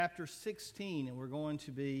Chapter 16, and we're going to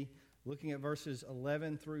be looking at verses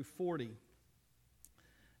 11 through 40.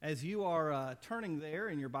 As you are turning there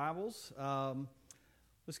in your Bibles,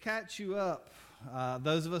 let's catch you up.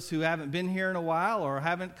 Those of us who haven't been here in a while or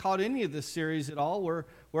haven't caught any of this series at all,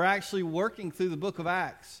 we're actually working through the book of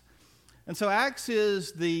Acts. And so Acts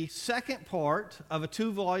is the second part of a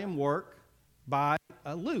 2-volume work by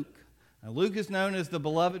Luke. Now, Luke is known as the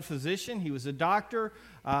beloved physician. He was a doctor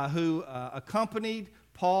who accompanied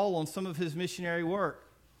Paul on some of his missionary work.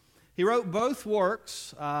 He wrote both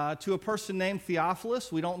works to a person named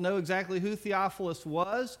Theophilus. We don't know exactly who Theophilus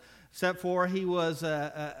was, except for he was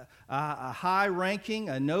a high-ranking,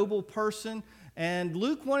 a noble person. And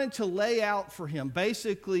Luke wanted to lay out for him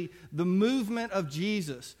basically the movement of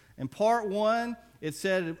Jesus. In part 1, it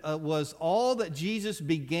said was all that Jesus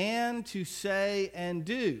began to say and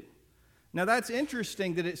do. Now that's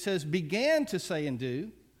interesting that it says began to say and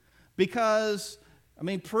do, because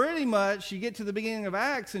pretty much you get to the beginning of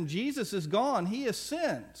Acts and Jesus is gone. He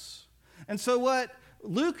ascends. And so what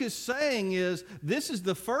Luke is saying is this is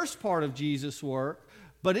the first part of Jesus' work,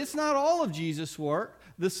 but it's not all of Jesus' work.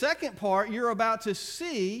 The second part you're about to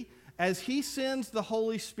see as he sends the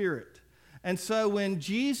Holy Spirit. And so when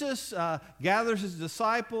Jesus gathers his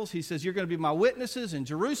disciples, he says, you're going to be my witnesses in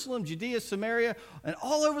Jerusalem, Judea, Samaria, and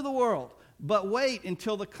all over the world. But wait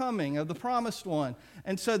until the coming of the promised one.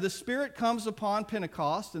 And so the Spirit comes upon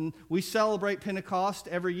Pentecost, and we celebrate Pentecost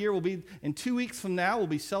every year. We'll be, in 2 weeks from now, we'll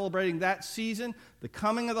be celebrating that season, the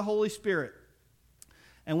coming of the Holy Spirit.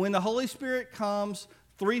 And when the Holy Spirit comes,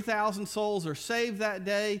 3,000 souls are saved that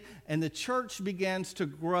day, and the church begins to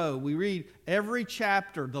grow. We read every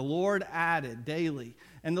chapter, the Lord added daily.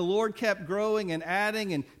 And the Lord kept growing and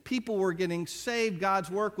adding, and people were getting saved. God's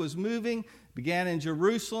work was moving. Began in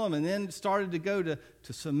Jerusalem and then started to go to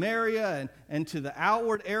Samaria and to the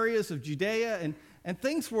outward areas of Judea, and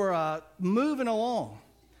things were moving along.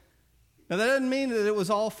 Now that doesn't mean that it was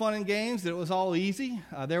all fun and games, that it was all easy.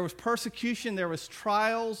 There was persecution, there was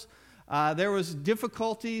trials, there was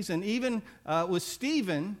difficulties, and even with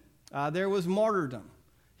Stephen, there was martyrdom.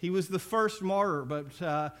 He was the first martyr,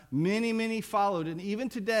 but many, many followed. And even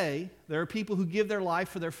today, there are people who give their life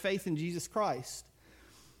for their faith in Jesus Christ.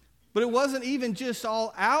 But it wasn't even just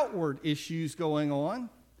all outward issues going on.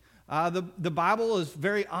 The Bible is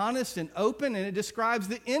very honest and open, and it describes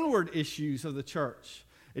the inward issues of the church.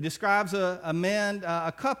 It describes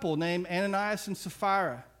a couple named Ananias and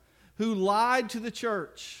Sapphira who lied to the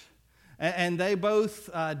church, and they both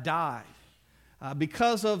died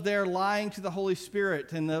because of their lying to the Holy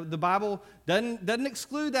Spirit. And the Bible doesn't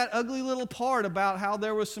exclude that ugly little part about how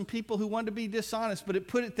there was some people who wanted to be dishonest, but it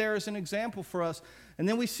put it there as an example for us. And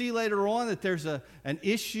then we see later on that there's an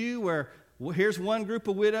issue where here's one group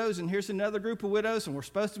of widows and here's another group of widows, and we're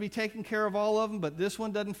supposed to be taking care of all of them, but this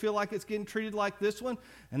one doesn't feel like it's getting treated like this one,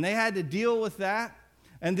 and they had to deal with that.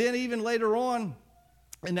 And then even later on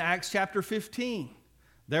in Acts chapter 15,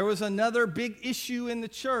 there was another big issue in the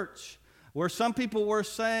church where some people were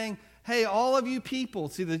saying, hey, all of you people,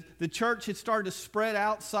 see the church had started to spread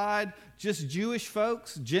outside just Jewish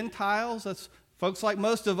folks, Gentiles, that's folks like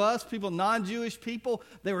most of us, people, non-Jewish people.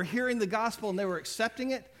 They were hearing the gospel and they were accepting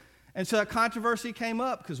it. And so a controversy came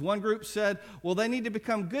up because one group said, well, they need to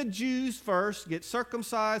become good Jews first, get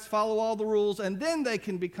circumcised, follow all the rules, and then they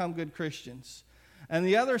can become good Christians. And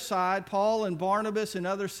the other side, Paul and Barnabas and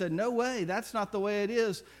others said, no way, that's not the way it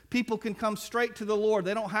is. People can come straight to the Lord.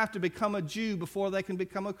 They don't have to become a Jew before they can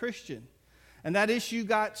become a Christian. And that issue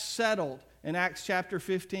got settled in Acts chapter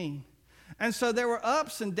 15. And so there were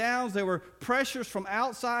ups and downs. There were pressures from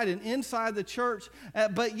outside and inside the church.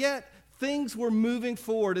 But yet things were moving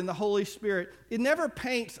forward in the Holy Spirit. It never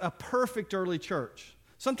paints a perfect early church.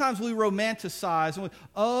 Sometimes we romanticize and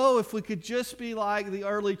if we could just be like the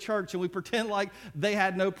early church, and we pretend like they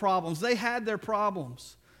had no problems. They had their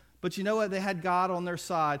problems. But you know what? They had God on their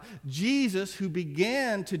side. Jesus, who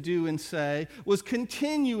began to do and say, was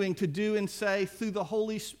continuing to do and say through the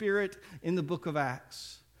Holy Spirit in the book of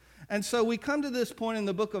Acts. And so we come to this point in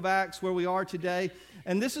the book of Acts where we are today,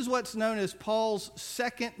 and this is what's known as Paul's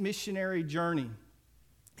second missionary journey.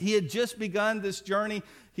 He had just begun this journey.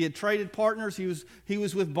 He had traded partners. He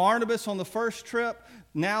was with Barnabas on the first trip.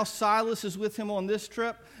 Now Silas is with him on this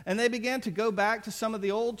trip. And they began to go back to some of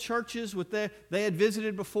the old churches they had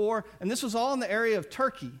visited before. And this was all in the area of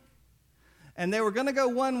Turkey. And they were going to go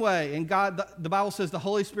one way. And God, the Bible says the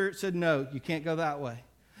Holy Spirit said, no, you can't go that way.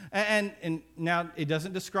 And now it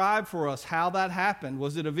doesn't describe for us how that happened.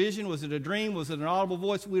 Was it a vision? Was it a dream? Was it an audible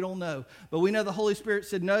voice? We don't know. But we know the Holy Spirit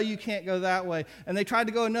said, no, you can't go that way. And they tried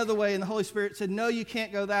to go another way, and the Holy Spirit said, no, you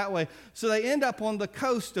can't go that way. So they end up on the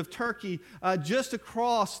coast of Turkey, just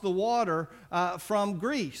across the water from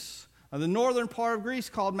Greece, the northern part of Greece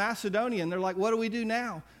called Macedonia. And they're like, what do we do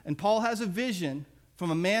now? And Paul has a vision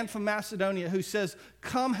from a man from Macedonia who says,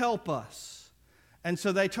 come help us. And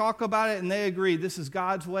so they talk about it, and they agree this is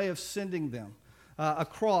God's way of sending them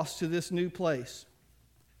across to this new place.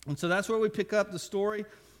 And so that's where we pick up the story.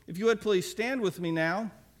 If you would please stand with me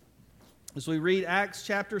now as we read Acts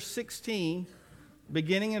chapter 16,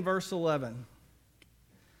 beginning in verse 11.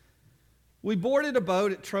 We boarded a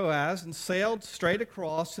boat at Troas and sailed straight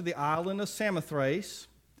across to the island of Samothrace,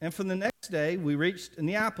 and from the next day we reached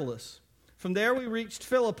Neapolis. From there we reached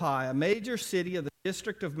Philippi, a major city of the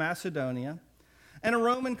district of Macedonia, and a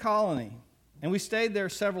Roman colony, and we stayed there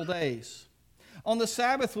several days. On the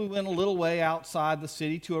Sabbath, we went a little way outside the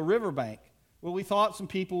city to a riverbank, where we thought some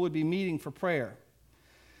people would be meeting for prayer.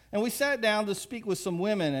 And we sat down to speak with some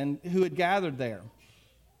women who had gathered there.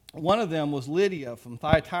 One of them was Lydia from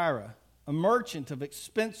Thyatira, a merchant of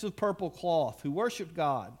expensive purple cloth who worshiped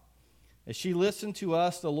God. As she listened to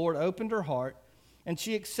us, the Lord opened her heart, and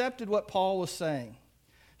she accepted what Paul was saying.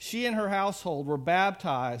 She and her household were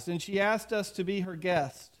baptized, and she asked us to be her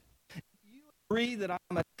guest. If you agree that I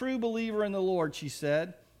am a true believer in the Lord, she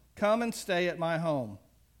said, come and stay at my home.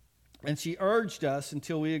 And she urged us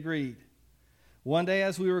until we agreed. One day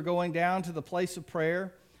as we were going down to the place of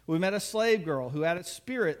prayer, we met a slave girl who had a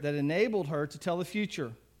spirit that enabled her to tell the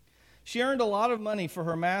future. She earned a lot of money for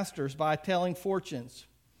her masters by telling fortunes.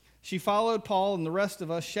 She followed Paul and the rest of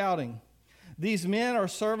us shouting, these men are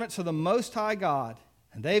servants of the Most High God,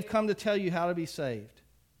 and they've come to tell you how to be saved.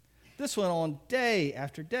 This went on day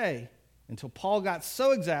after day until Paul got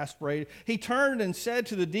so exasperated, he turned and said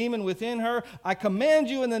to the demon within her, I command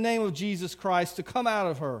you in the name of Jesus Christ to come out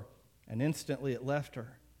of her. And instantly it left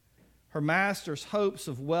her. Her master's hopes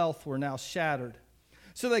of wealth were now shattered.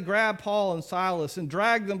 So they grabbed Paul and Silas and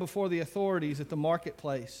dragged them before the authorities at the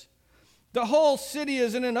marketplace. The whole city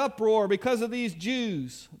is in an uproar because of these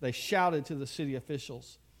Jews, they shouted to the city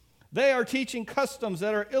officials. They are teaching customs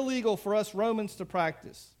that are illegal for us Romans to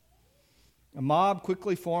practice. A mob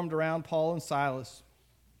quickly formed around Paul and Silas,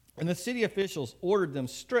 and the city officials ordered them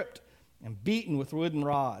stripped and beaten with wooden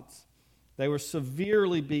rods. They were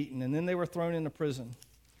severely beaten, and then they were thrown into prison.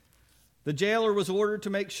 The jailer was ordered to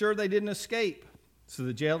make sure they didn't escape, so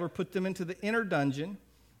the jailer put them into the inner dungeon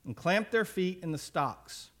and clamped their feet in the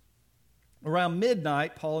stocks. Around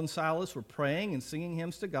midnight, Paul and Silas were praying and singing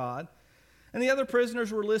hymns to God, and the other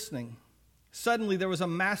prisoners were listening. Suddenly there was a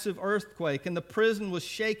massive earthquake, and the prison was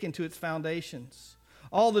shaken to its foundations.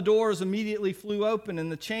 All the doors immediately flew open,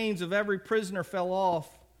 and the chains of every prisoner fell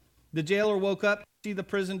off. The jailer woke up to see the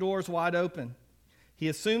prison doors wide open. He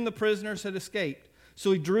assumed the prisoners had escaped,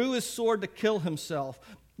 so he drew his sword to kill himself.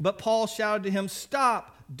 But Paul shouted to him,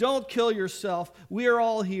 "Stop! Don't kill yourself. We are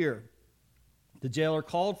all here." The jailer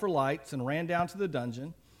called for lights and ran down to the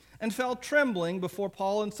dungeon and fell trembling before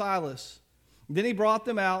Paul and Silas. Then he brought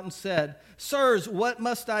them out and said, "Sirs, what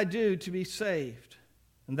must I do to be saved?"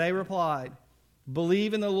 And they replied,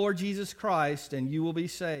 "Believe in the Lord Jesus Christ, and you will be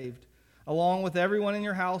saved, along with everyone in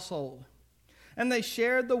your household." And they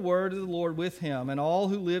shared the word of the Lord with him and all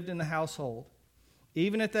who lived in the household.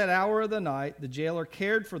 Even at that hour of the night, the jailer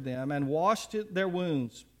cared for them and washed their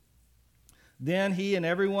wounds. Then he and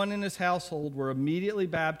everyone in his household were immediately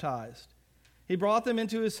baptized. He brought them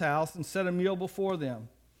into his house and set a meal before them.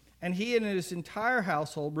 And he and his entire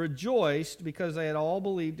household rejoiced because they had all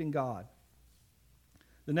believed in God.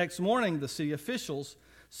 The next morning, the city officials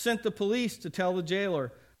sent the police to tell the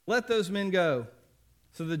jailer, "Let those men go."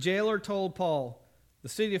 So the jailer told Paul, "The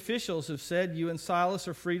city officials have said you and Silas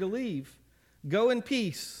are free to leave. Go in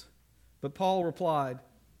peace." But Paul replied,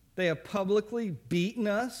 "They have publicly beaten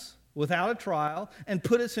us without a trial and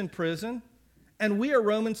put us in prison, and we are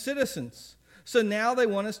Roman citizens. So now they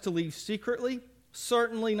want us to leave secretly?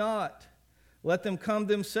 Certainly not. Let them come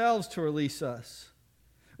themselves to release us."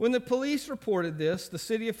 When the police reported this, the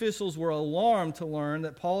city officials were alarmed to learn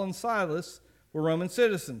that Paul and Silas were Roman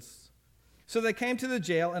citizens. So they came to the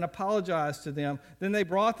jail and apologized to them. Then they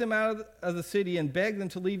brought them out of the city and begged them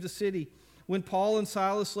to leave the city. When Paul and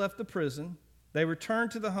Silas left the prison, they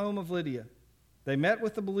returned to the home of Lydia. They met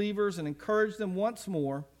with the believers and encouraged them once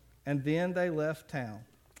more, and then they left town.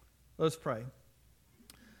 Let's pray.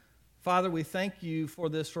 Father, we thank you for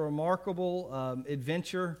this remarkable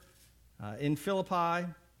adventure in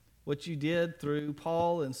Philippi, what you did through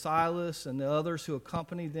Paul and Silas and the others who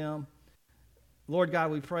accompanied them. Lord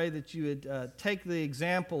God, we pray that you would take the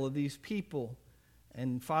example of these people,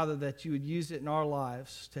 and Father, that you would use it in our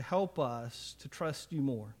lives to help us to trust you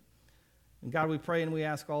more. And God, we pray and we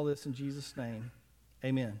ask all this in Jesus' name.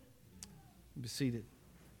 Amen. Be seated.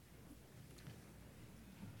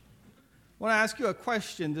 I want to ask you a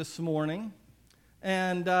question this morning,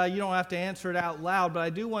 and you don't have to answer it out loud, but I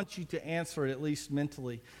do want you to answer it at least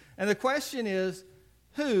mentally. And the question is,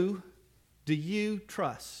 who do you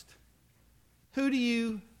trust? Who do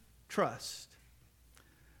you trust?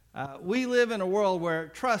 We live in a world where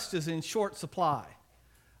trust is in short supply.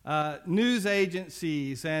 News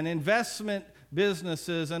agencies and investment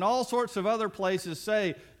businesses and all sorts of other places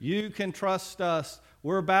say, you can trust us.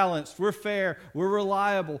 We're balanced, we're fair, we're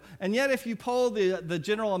reliable. And yet if you poll the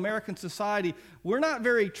general American society, we're not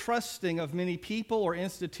very trusting of many people or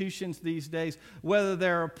institutions these days, whether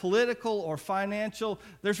they're political or financial.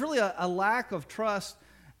 There's really a lack of trust,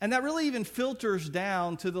 and that really even filters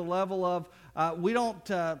down to the level of we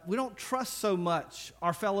don't trust so much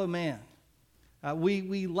our fellow man.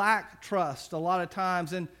 We lack trust a lot of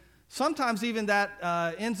times, and sometimes even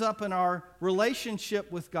that ends up in our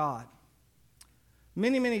relationship with God.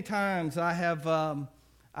 Many, many times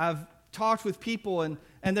I've talked with people and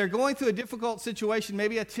they're going through a difficult situation,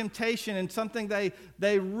 maybe a temptation and something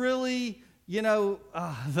they really,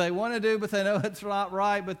 they want to do, but they know it's not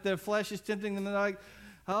right, but their flesh is tempting them. They're like,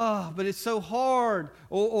 but it's so hard.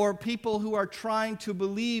 Or people who are trying to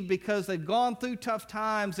believe because they've gone through tough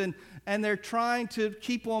times and they're trying to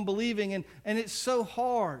keep on believing, and it's so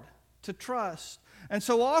hard to trust. And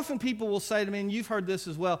so often people will say to me, and you've heard this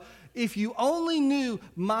as well, if you only knew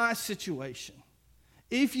my situation,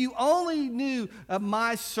 if you only knew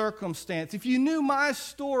my circumstance, if you knew my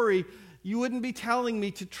story, you wouldn't be telling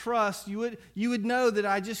me to trust. You would know that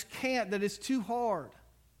I just can't, that it's too hard.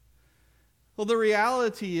 Well, the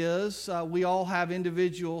reality is we all have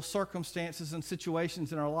individual circumstances and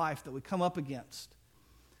situations in our life that we come up against.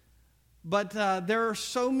 But there are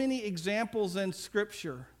so many examples in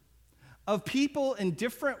Scripture of people in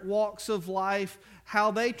different walks of life,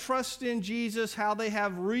 how they trust in Jesus, how they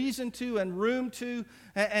have reason to and room to,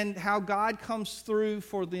 and how God comes through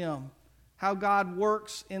for them, how God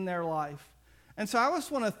works in their life. And so I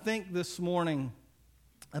just want to think this morning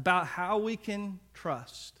about how we can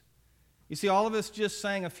trust. You see, all of us just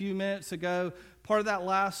sang a few minutes ago, part of that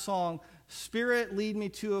last song, Spirit, lead me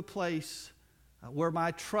to a place where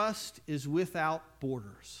my trust is without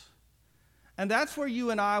borders. And that's where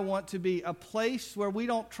you and I want to be, a place where we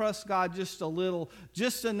don't trust God just a little,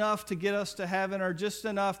 just enough to get us to heaven, or just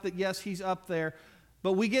enough that, yes, He's up there.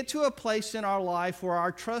 But we get to a place in our life where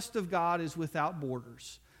our trust of God is without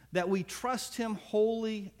borders, that we trust Him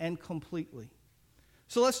wholly and completely.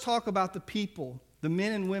 So let's talk about the people, the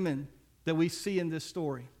men and women that we see in this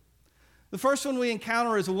story. The first one we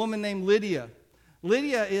encounter is a woman named Lydia.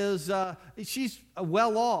 Lydia she's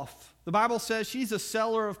well off. The Bible says she's a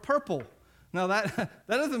seller of purple. Now, that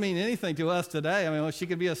doesn't mean anything to us today. I mean, she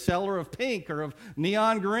could be a seller of pink or of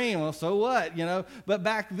neon green. Well, so what, But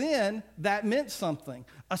back then, that meant something.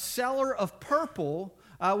 A seller of purple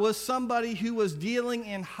was somebody who was dealing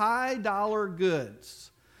in high-dollar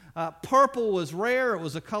goods. Purple was rare. It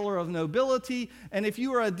was a color of nobility. And if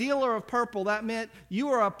you were a dealer of purple, that meant you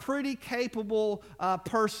were a pretty capable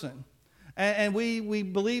person. And we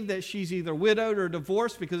believe that she's either widowed or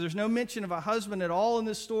divorced, because there's no mention of a husband at all in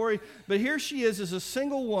this story. But here she is as a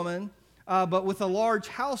single woman, but with a large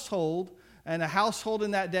household. And a household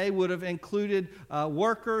in that day would have included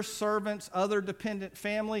workers, servants, other dependent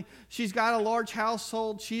family. She's got a large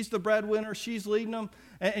household. She's the breadwinner. She's leading them.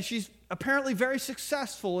 And she's apparently very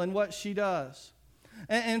successful in what she does.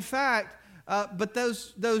 And in fact, but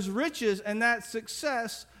those riches and that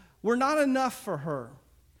success were not enough for her.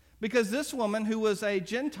 Because this woman, who was a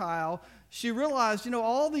Gentile, she realized,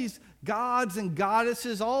 all these gods and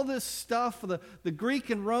goddesses, all this stuff, the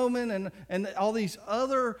Greek and Roman and all these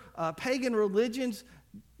other pagan religions,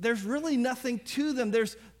 there's really nothing to them.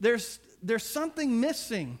 There's something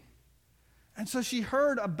missing. And so she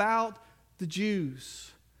heard about the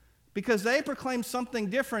Jews, because they proclaimed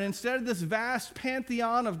something different. Instead of this vast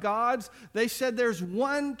pantheon of gods, they said there's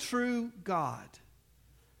one true God,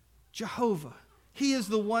 Jehovah. He is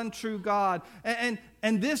the one true God. And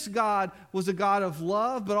this God was a God of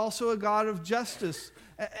love, but also a God of justice.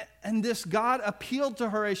 And this God appealed to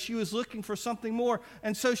her as she was looking for something more.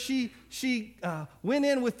 And so she went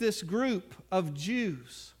in with this group of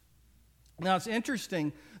Jews. Now, it's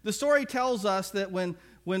interesting. The story tells us that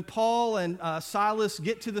when Paul and Silas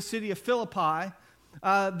get to the city of Philippi,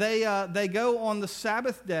 they go on the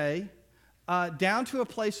Sabbath day down to a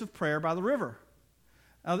place of prayer by the river.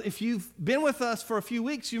 If you've been with us for a few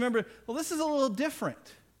weeks, you remember, well, this is a little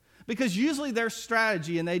different. Because usually their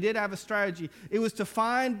strategy, and they did have a strategy, it was to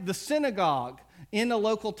find the synagogue in a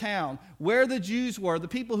local town where the Jews were, the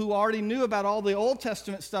people who already knew about all the Old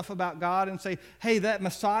Testament stuff about God, and say, hey, that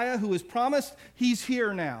Messiah who was promised, he's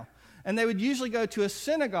here now. And they would usually go to a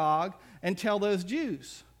synagogue and tell those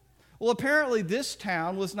Jews. Well, apparently this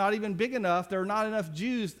town was not even big enough. There were not enough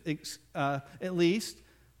Jews, at least,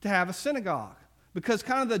 to have a synagogue. Because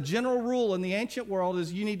kind of the general rule in the ancient world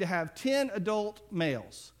is you need to have 10 adult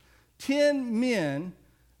males. 10 men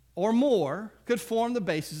or more could form the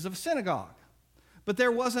basis of a synagogue. But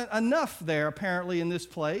there wasn't enough there, apparently, in this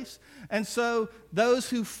place. And so those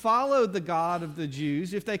who followed the God of the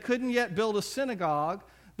Jews, if they couldn't yet build a synagogue,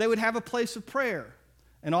 they would have a place of prayer.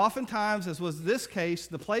 And oftentimes, as was this case,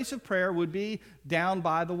 the place of prayer would be down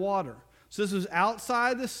by the water. So this was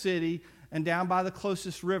outside the city and down by the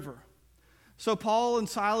closest river. So Paul and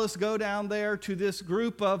Silas go down there to this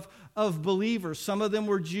group of believers. Some of them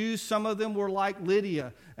were Jews, some of them were like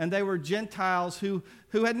Lydia, and they were Gentiles who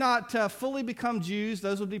had not fully become Jews.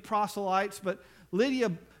 Those would be proselytes, but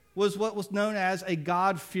Lydia was what was known as a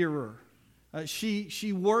God-fearer.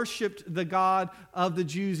 She worshipped the God of the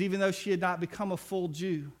Jews, even though she had not become a full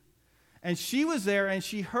Jew. And she was there, and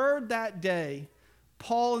she heard that day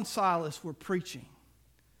Paul and Silas were preaching.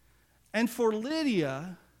 And for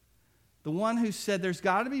Lydia, the one who said there's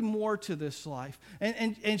got to be more to this life.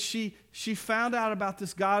 And she found out about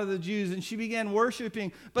this God of the Jews, and she began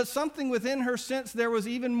worshiping. But something within her sensed there was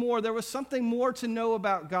even more. There was something more to know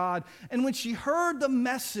about God. And when she heard the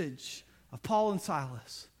message of Paul and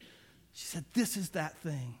Silas, she said, this is that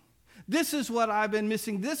thing. This is what I've been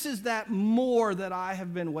missing. This is that more that I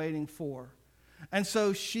have been waiting for. And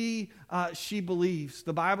so she believes.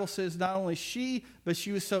 The Bible says not only she, but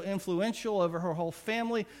she was so influential over her whole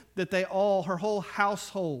family that her whole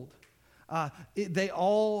household, they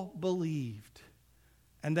all believed.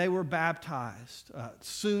 And they were baptized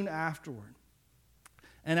soon afterward.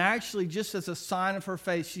 And actually, just as a sign of her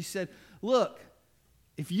faith, she said, look,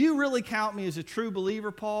 if you really count me as a true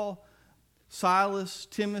believer, Paul, Silas,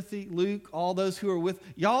 Timothy, Luke, all those who are with,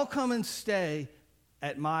 y'all come and stay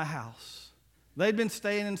at my house. They'd been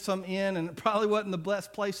staying in some inn, and it probably wasn't the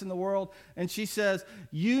best place in the world. And she says,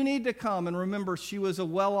 you need to come. And remember, she was a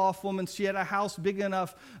well-off woman. She had a house big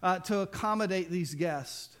enough to accommodate these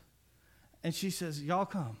guests. And she says, y'all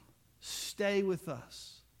come. Stay with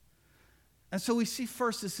us. And so we see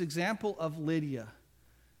first this example of Lydia,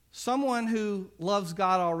 someone who loves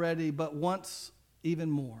God already but wants even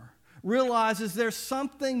more, realizes there's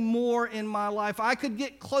something more in my life. I could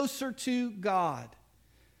get closer to God.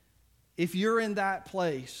 If you're in that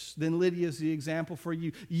place, then Lydia is the example for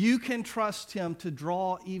you. You can trust him to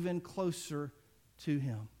draw even closer to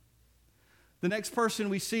him. The next person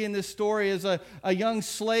we see in this story is a young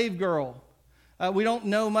slave girl. We don't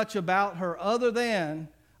know much about her other than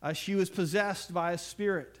she was possessed by a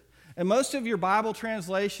spirit. And most of your Bible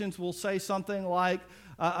translations will say something like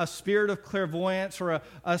a spirit of clairvoyance or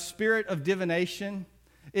a spirit of divination.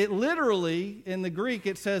 It literally, in the Greek,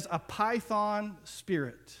 it says a python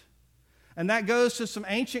spirit. And that goes to some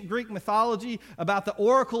ancient Greek mythology about the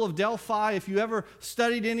Oracle of Delphi. If you ever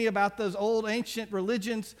studied any about those old ancient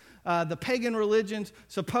religions, the pagan religions,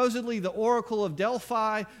 supposedly the Oracle of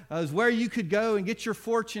Delphi is where you could go and get your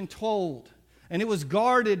fortune told. And it was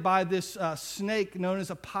guarded by this snake known as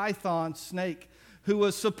a python snake, who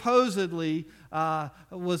was supposedly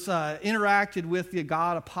interacted with the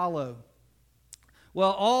god Apollo.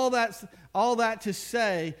 Well, all that to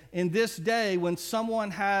say, in this day when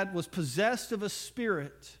someone was possessed of a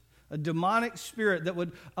spirit, a demonic spirit that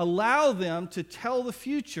would allow them to tell the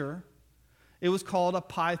future, it was called a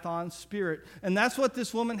python spirit. And that's what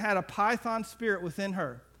this woman had, a python spirit within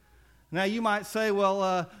her. Now you might say,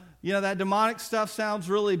 well, that demonic stuff sounds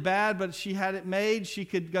really bad, but she had it made. She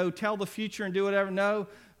could go tell the future and do whatever. No,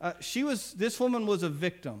 this woman was a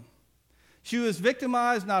victim. She was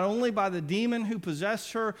victimized not only by the demon who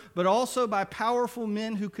possessed her, but also by powerful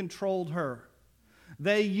men who controlled her.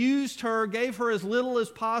 They used her, gave her as little as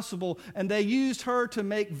possible, and they used her to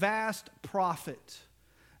make vast profit,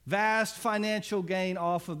 vast financial gain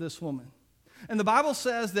off of this woman. And the Bible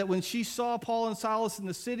says that when she saw Paul and Silas in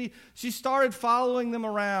the city, she started following them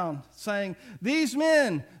around, saying, these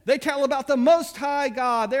men, they tell about the Most High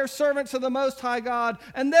God. They're servants of the Most High God,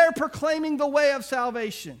 and they're proclaiming the way of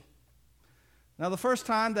salvation. Now, the first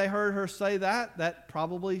time they heard her say that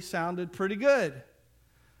probably sounded pretty good.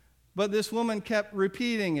 But this woman kept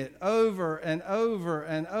repeating it over and over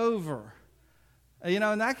and over.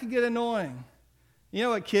 And that could get annoying. You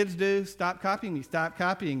know what kids do? Stop copying me, stop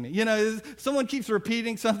copying me. You know, someone keeps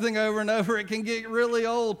repeating something over and over, it can get really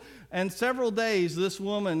old. And several days, this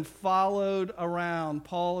woman followed around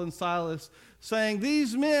Paul and Silas, saying,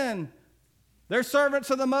 these men, they're servants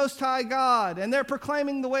of the Most High God, and they're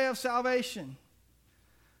proclaiming the way of salvation.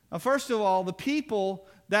 Now, first of all, the people,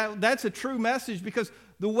 that's a true message, because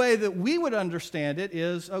the way that we would understand it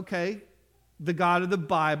is, okay, the God of the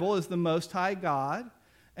Bible is the Most High God,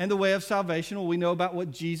 and the way of salvation, well, we know about what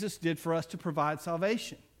Jesus did for us to provide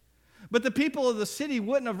salvation. But the people of the city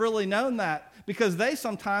wouldn't have really known that, because they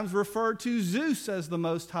sometimes referred to Zeus as the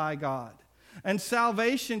Most High God. And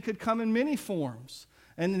salvation could come in many forms.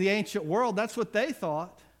 And in the ancient world, that's what they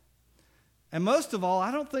thought. And most of all,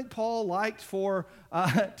 I don't think Paul liked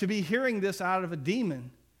to be hearing this out of a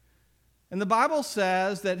demon. And the Bible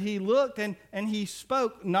says that he looked and he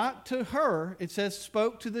spoke not to her. It says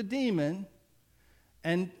spoke to the demon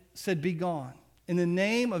and said, be gone. In the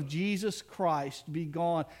name of Jesus Christ, be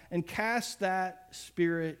gone. And cast that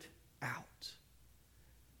spirit out.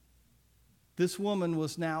 This woman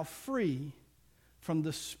was now free from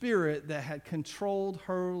the spirit that had controlled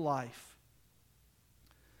her life.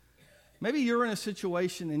 Maybe you're in a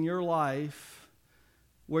situation in your life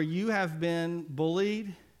where you have been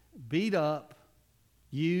bullied, beat up,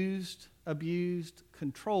 used, abused,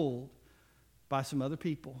 controlled by some other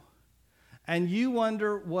people. And you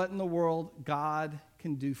wonder what in the world God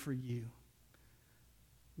can do for you.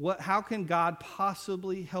 How can God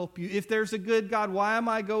possibly help you? If there's a good God, why am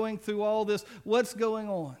I going through all this? What's going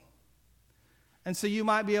on? And so you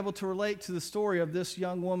might be able to relate to the story of this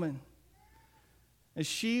young woman. As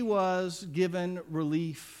she was given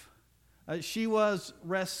relief. She was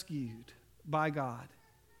rescued by God.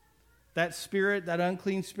 That spirit, that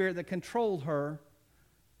unclean spirit that controlled her,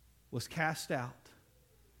 was cast out.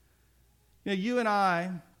 You know, you and I,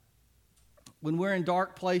 when we're in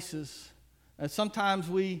dark places, sometimes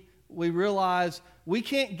we realize we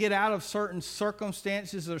can't get out of certain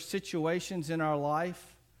circumstances or situations in our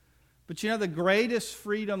life. But you know, the greatest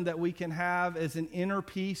freedom that we can have is an inner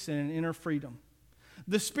peace and an inner freedom.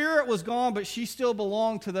 The spirit was gone, but she still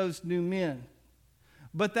belonged to those new men.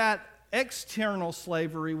 But that external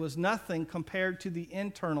slavery was nothing compared to the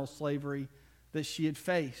internal slavery that she had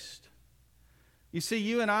faced. You see,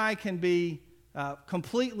 you and I can be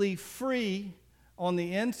completely free on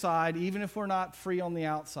the inside, even if we're not free on the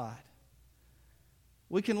outside.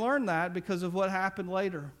 We can learn that because of what happened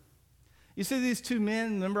later. You see, these two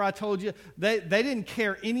men, remember I told you, they didn't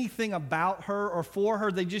care anything about her or for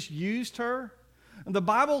her. They just used her. And the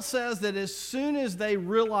Bible says that as soon as they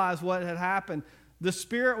realized what had happened, the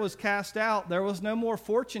spirit was cast out. There was no more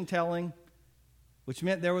fortune telling, which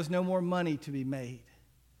meant there was no more money to be made.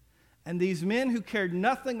 And these men who cared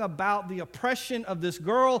nothing about the oppression of this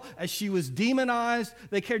girl as she was demonized,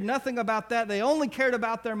 they cared nothing about that. They only cared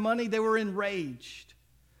about their money. They were enraged.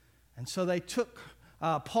 And so they took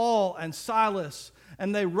Paul and Silas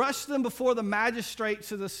and they rushed them before the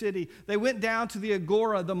magistrates of the city. They went down to the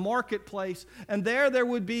agora, the marketplace, and there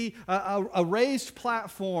would be a raised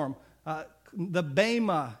platform, the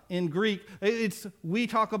bema in Greek. We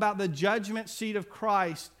talk about the judgment seat of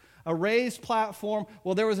Christ. A raised platform.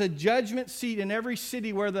 Well, there was a judgment seat in every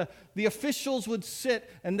city where the officials would sit,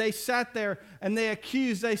 and they sat there and they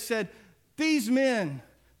accused. They said, these men,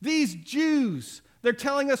 these Jews, they're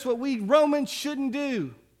telling us what we Romans shouldn't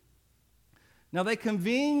do. Now, they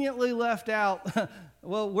conveniently left out,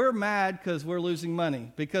 well, we're mad because we're losing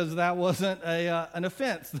money, because that wasn't an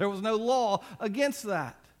offense. There was no law against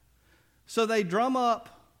that. So they drum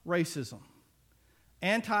up racism.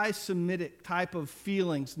 Anti-Semitic type of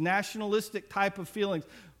feelings, nationalistic type of feelings.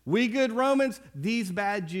 We good Romans, these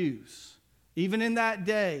bad Jews. Even in that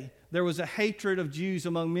day, there was a hatred of Jews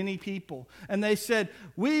among many people. And they said,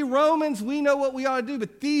 we Romans, we know what we ought to do,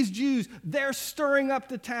 but these Jews, they're stirring up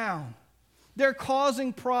the town. They're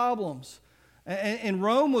causing problems. And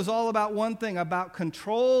Rome was all about one thing, about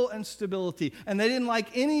control and stability. And they didn't like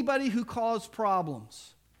anybody who caused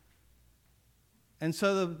problems. And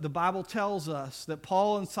so the Bible tells us that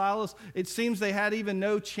Paul and Silas, it seems they had even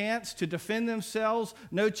no chance to defend themselves,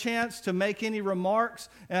 no chance to make any remarks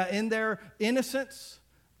in their innocence.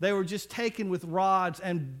 They were just taken with rods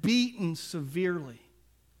and beaten severely.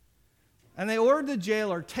 And they ordered the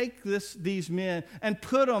jailer, take these men and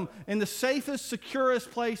put them in the safest,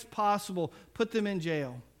 securest place possible, put them in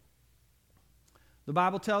jail. The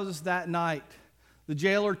Bible tells us that night, the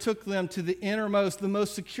jailer took them to the innermost, the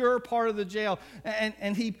most secure part of the jail,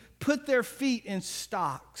 and he put their feet in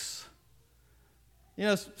stocks. You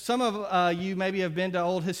know, some of you maybe have been to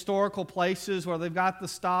old historical places where they've got the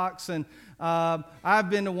stocks, and I've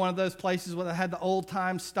been to one of those places where they had the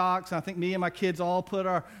old-time stocks. And I think me and my kids all put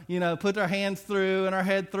our hands through and our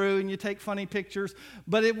head through, and you take funny pictures.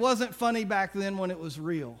 But it wasn't funny back then when it was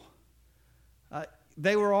real.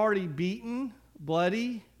 They were already beaten,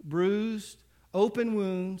 bloody, bruised, open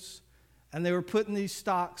wounds, and they were put in these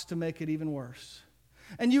stocks to make it even worse.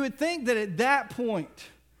 And you would think that at that point,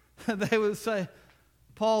 they would say,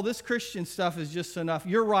 Paul, this Christian stuff is just enough.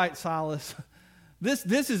 You're right, Silas.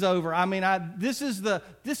 This is over. I mean, this is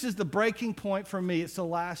the breaking point for me. It's the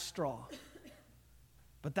last straw.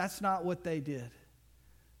 But that's not what they did.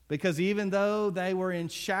 Because even though they were in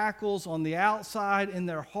shackles on the outside, in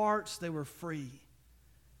their hearts, they were free.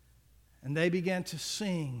 And they began to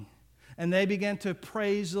sing. And they began to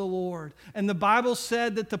praise the Lord. And the Bible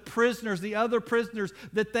said that the prisoners, the other prisoners,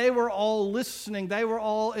 that they were all listening. They were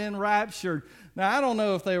all enraptured. Now, I don't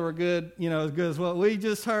know if they were good, as good as what we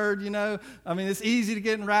just heard, I mean, it's easy to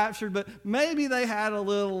get enraptured, but maybe they had a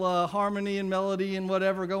little harmony and melody and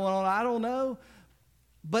whatever going on. I don't know.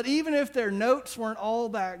 But even if their notes weren't all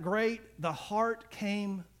that great, the heart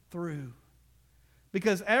came through.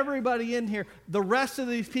 Because everybody in here, the rest of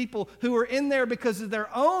these people who were in there because of their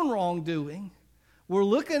own wrongdoing, were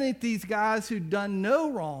looking at these guys who'd done no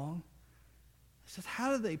wrong. It says,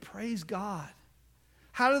 how do they praise God?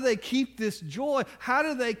 How do they keep this joy? How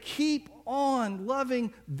do they keep on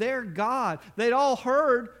loving their God? They'd all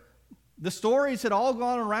heard, the stories had all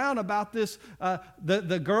gone around about this,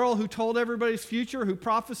 the girl who told everybody's future, who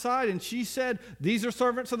prophesied, and she said, these are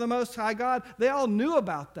servants of the Most High God. They all knew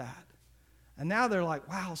about that. And now they're like,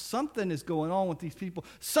 wow, something is going on with these people.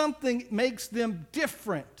 Something makes them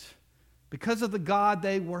different because of the God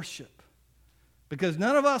they worship. Because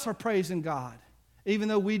none of us are praising God, even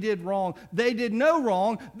though we did wrong. They did no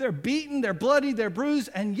wrong. They're beaten, they're bloody, they're bruised,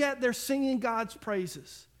 and yet they're singing God's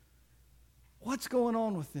praises. What's going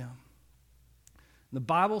on with them? The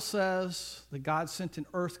Bible says that God sent an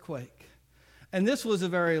earthquake. And this was a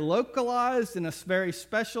very localized and a very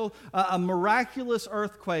special, a miraculous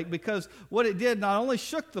earthquake, because what it did not only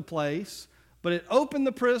shook the place, but it opened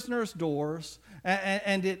the prisoners' doors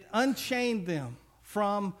and it unchained them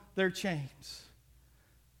from their chains.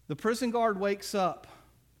 The prison guard wakes up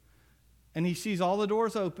and he sees all the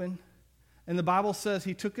doors open, and the Bible says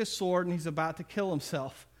he took his sword and he's about to kill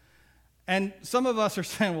himself. And some of us are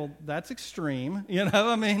saying, well, that's extreme.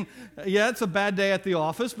 I mean, yeah, it's a bad day at the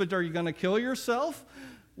office, but are you going to kill yourself?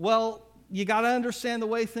 Well, you got to understand the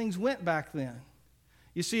way things went back then.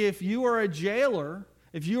 You see, if you were a jailer,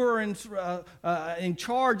 if you were in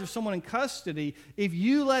charge of someone in custody, if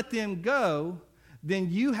you let them go, then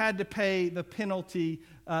you had to pay the penalty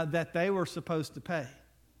that they were supposed to pay.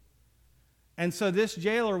 And so this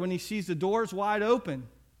jailer, when he sees the doors wide open,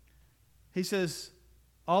 he says,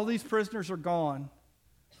 all these prisoners are gone.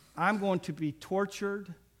 I'm going to be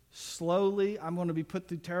tortured slowly. I'm going to be put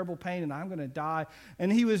through terrible pain, and I'm going to die.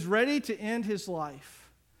 And he was ready to end his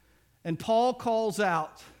life. And Paul calls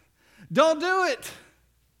out, don't do it.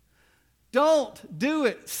 Don't do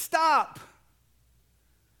it. Stop.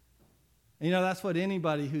 And that's what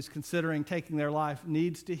anybody who's considering taking their life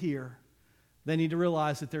needs to hear. They need to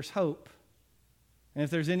realize that there's hope. And if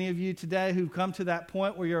there's any of you today who've come to that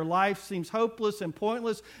point where your life seems hopeless and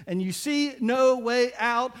pointless and you see no way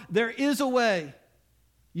out, there is a way.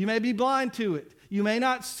 You may be blind to it. You may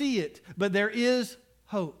not see it, but there is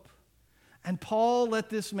hope. And Paul let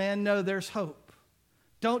this man know there's hope.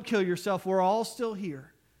 Don't kill yourself. We're all still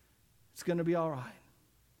here. It's going to be all right.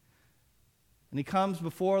 And he comes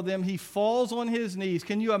before them. He falls on his knees.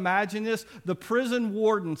 Can you imagine this? The prison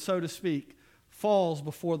warden, so to speak, falls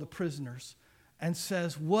before the prisoners and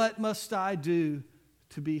says, what must I do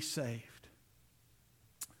to be saved?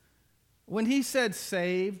 When he said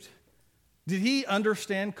saved, did he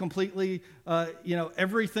understand completely,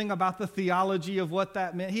 everything about the theology of what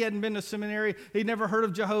that meant? He hadn't been to seminary. He'd never heard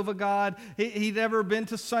of Jehovah God. He'd never been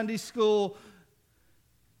to Sunday school.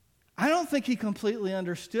 I don't think he completely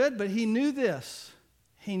understood, but he knew this.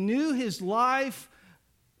 He knew his life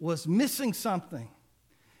was missing something.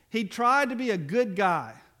 He tried to be a good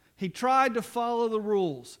guy. He tried to follow the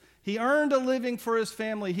rules. He earned a living for his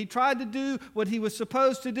family. He tried to do what he was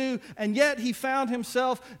supposed to do, and yet he found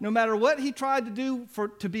himself, no matter what he tried to do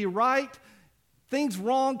to be right, things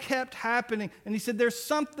wrong kept happening. And he said, there's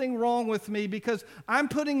something wrong with me because I'm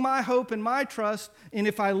putting my hope and my trust in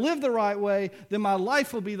if I live the right way, then my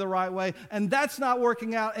life will be the right way, and that's not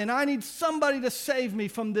working out, and I need somebody to save me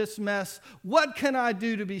from this mess. What can I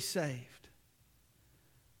do to be saved?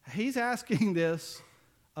 He's asking this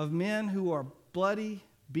of men who are bloody,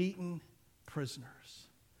 beaten prisoners.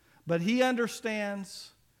 But he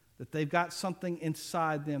understands that they've got something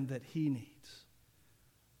inside them that he needs.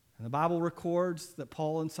 And the Bible records that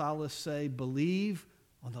Paul and Silas say, believe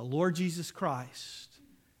on the Lord Jesus Christ,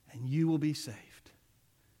 and you will be saved.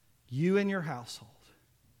 You and your household.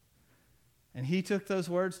 And he took those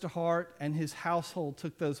words to heart, and his household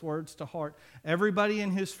took those words to heart. Everybody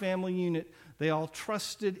in his family unit, they all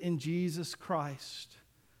trusted in Jesus Christ.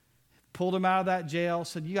 Pulled him out of that jail,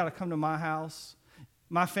 said, you got to come to my house.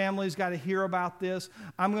 My family's got to hear about this.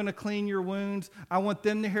 I'm going to clean your wounds. I want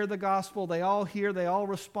them to hear the gospel. They all hear. They all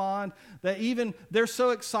respond. They're so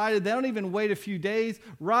excited, they don't even wait a few days.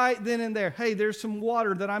 Right then and there, hey, there's some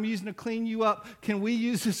water that I'm using to clean you up. Can we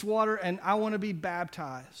use this water? And I want to be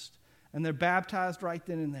baptized. And they're baptized right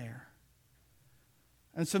then and there.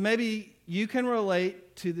 And so maybe you can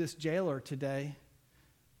relate to this jailer today,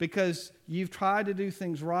 because you've tried to do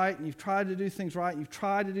things right, and you've tried to do things right, and you've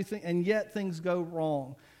tried to do things, and yet things go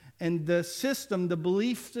wrong. And the system, the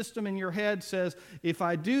belief system in your head says, if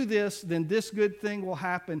I do this, then this good thing will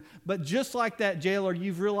happen. But just like that jailer,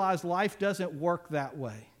 you've realized life doesn't work that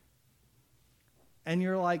way. And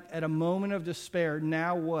you're like at a moment of despair,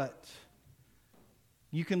 now what?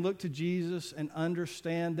 You can look to Jesus and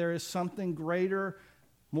understand there is something greater,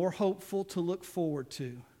 more hopeful to look forward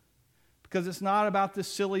to. Because it's not about this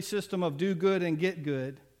silly system of do good and get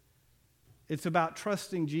good. It's about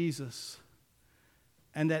trusting Jesus,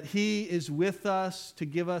 and that he is with us to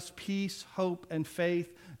give us peace, hope, and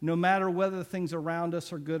faith, no matter whether the things around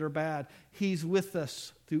us are good or bad. He's with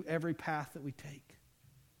us through every path that we take.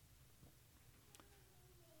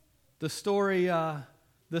 The story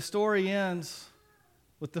ends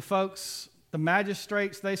with the folks, the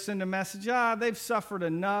magistrates, they send a message, they've suffered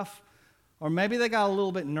enough. Or maybe they got a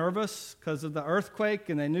little bit nervous because of the earthquake,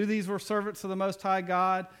 and they knew these were servants of the Most High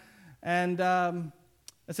God. And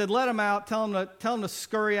they said, let them out, tell them to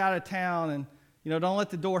scurry out of town, and don't let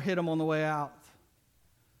the door hit them on the way out.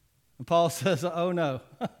 And Paul says, oh no,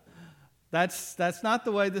 that's not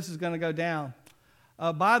the way this is going to go down.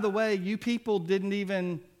 By the way, you people didn't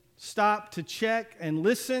even stop to check and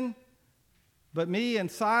listen, but me and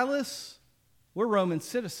Silas, we're Roman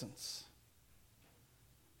citizens.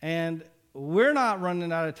 And we're not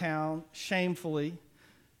running out of town shamefully.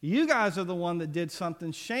 You guys are the one that did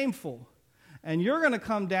something shameful. And you're going to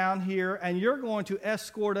come down here and you're going to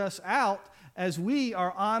escort us out as we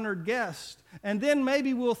are honored guests. And then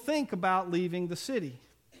maybe we'll think about leaving the city.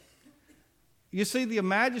 You see, the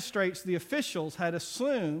magistrates, the officials, had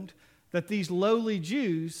assumed that these lowly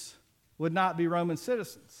Jews would not be Roman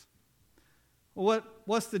citizens. Well,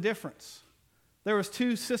 what's the difference? There was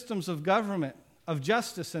two systems of government, of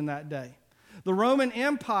justice in that day. The Roman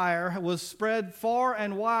Empire was spread far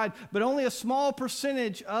and wide, but only a small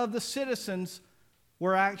percentage of the citizens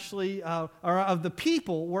were actually, or of the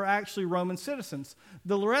people were actually Roman citizens.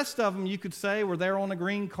 The rest of them, you could say, were there on a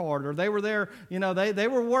green card, or they were there, they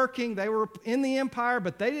were working, they were in the empire,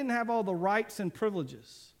 but they didn't have all the rights and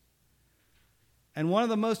privileges. And one of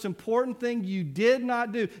the most important things you did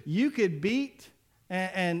not do, you could beat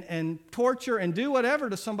and torture and do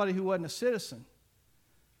whatever to somebody who wasn't a citizen.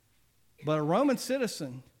 But a Roman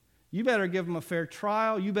citizen, you better give them a fair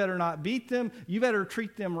trial. You better not beat them. You better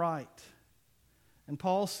treat them right. And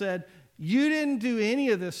Paul said, you didn't do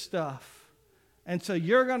any of this stuff. And so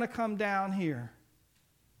you're going to come down here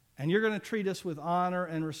and you're going to treat us with honor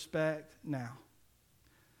and respect now.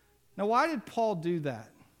 Now, why did Paul do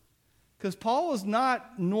that? Because Paul was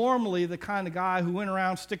not normally the kind of guy who went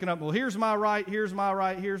around sticking up, well, here's my right, here's my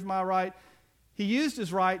right, here's my right. He used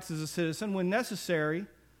his rights as a citizen when necessary.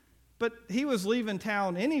 But he was leaving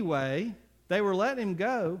town anyway. They were letting him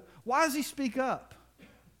go. Why does he speak up?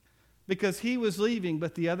 Because he was leaving,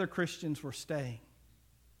 but the other Christians were staying.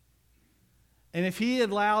 And if he had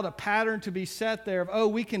allowed a pattern to be set there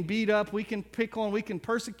of, we can beat up, we can pick on, we can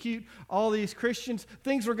persecute all these Christians,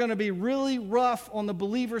 things were going to be really rough on the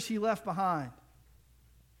believers he left behind.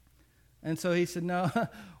 And so he said, no,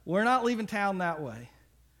 we're not leaving town that way.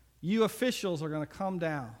 You officials are going to come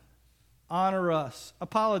down. Honor us,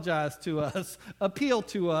 apologize to us, appeal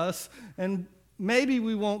to us, and maybe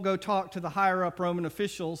we won't go talk to the higher-up Roman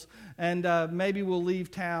officials, and maybe we'll leave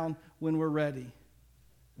town when we're ready.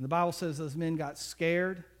 And the Bible says those men got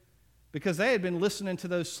scared because they had been listening to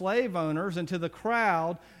those slave owners and to the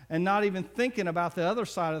crowd and not even thinking about the other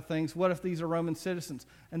side of things. What if these are Roman citizens?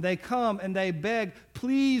 And they come and they beg,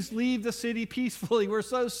 please leave the city peacefully. We're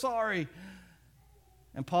so sorry.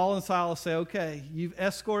 And Paul and Silas say, okay, you've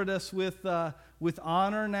escorted us with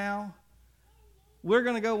honor now. We're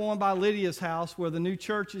going to go on by Lydia's house where the new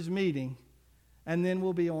church is meeting, and then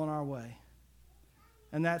we'll be on our way.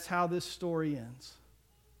 and that's how this story ends.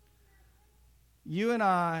 You and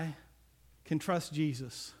I can trust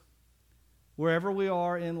Jesus wherever we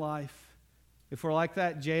are in life. If we're like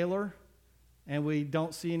that jailer and we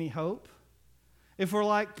don't see any hope, if we're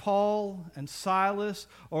like Paul and Silas,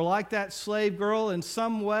 or like that slave girl, in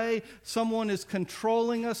some way someone is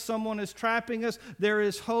controlling us, someone is trapping us, there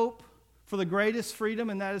is hope for the greatest freedom,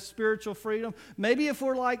 and that is spiritual freedom. Maybe if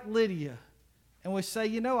we're like Lydia and we say,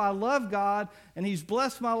 I love God and He's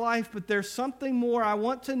blessed my life, but there's something more. I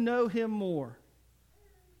want to know Him more.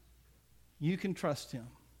 You can trust Him.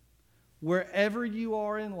 Wherever you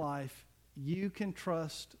are in life, you can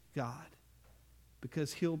trust God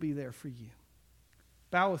because He'll be there for you.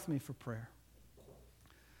 Bow with me for prayer.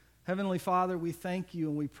 Heavenly Father, we thank You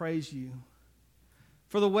and we praise You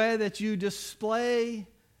for the way that You display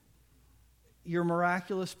Your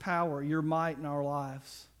miraculous power, Your might in our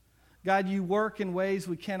lives. God, You work in ways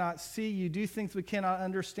we cannot see. You do things we cannot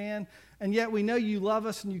understand. And yet we know You love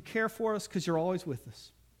us and You care for us because You're always with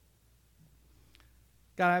us.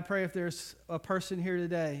 God, I pray if there's a person here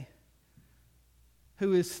today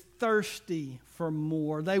who is thirsty for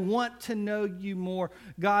more, they want to know You more,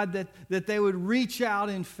 God, that they would reach out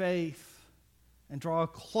in faith and draw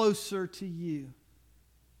closer to You.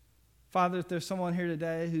 Father, if there's someone here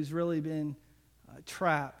today who's really been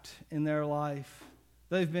trapped in their life,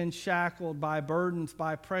 they've been shackled by burdens,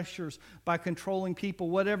 by pressures, by controlling people,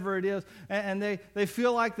 whatever it is, and they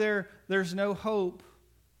feel like there's no hope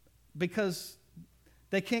because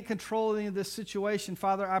they can't control any of this situation.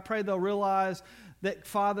 Father, I pray they'll realize that,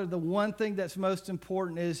 Father, the one thing that's most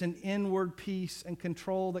important is an inward peace and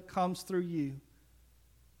control that comes through You.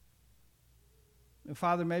 And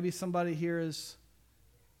Father, maybe somebody here is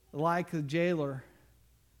like the jailer,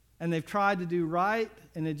 and they've tried to do right,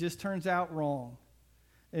 and it just turns out wrong.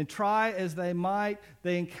 And try as they might,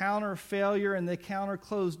 they encounter failure, and they encounter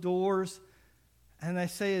closed doors, and they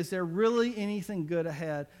say, is there really anything good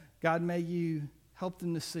ahead? God, may You help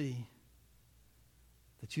them to see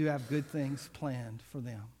that You have good things planned for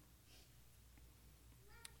them.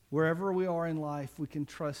 Wherever we are in life, we can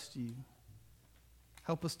trust You.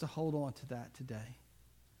 Help us to hold on to that today.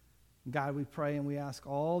 God, we pray and we ask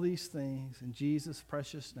all these things in Jesus'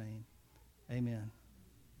 precious name. Amen.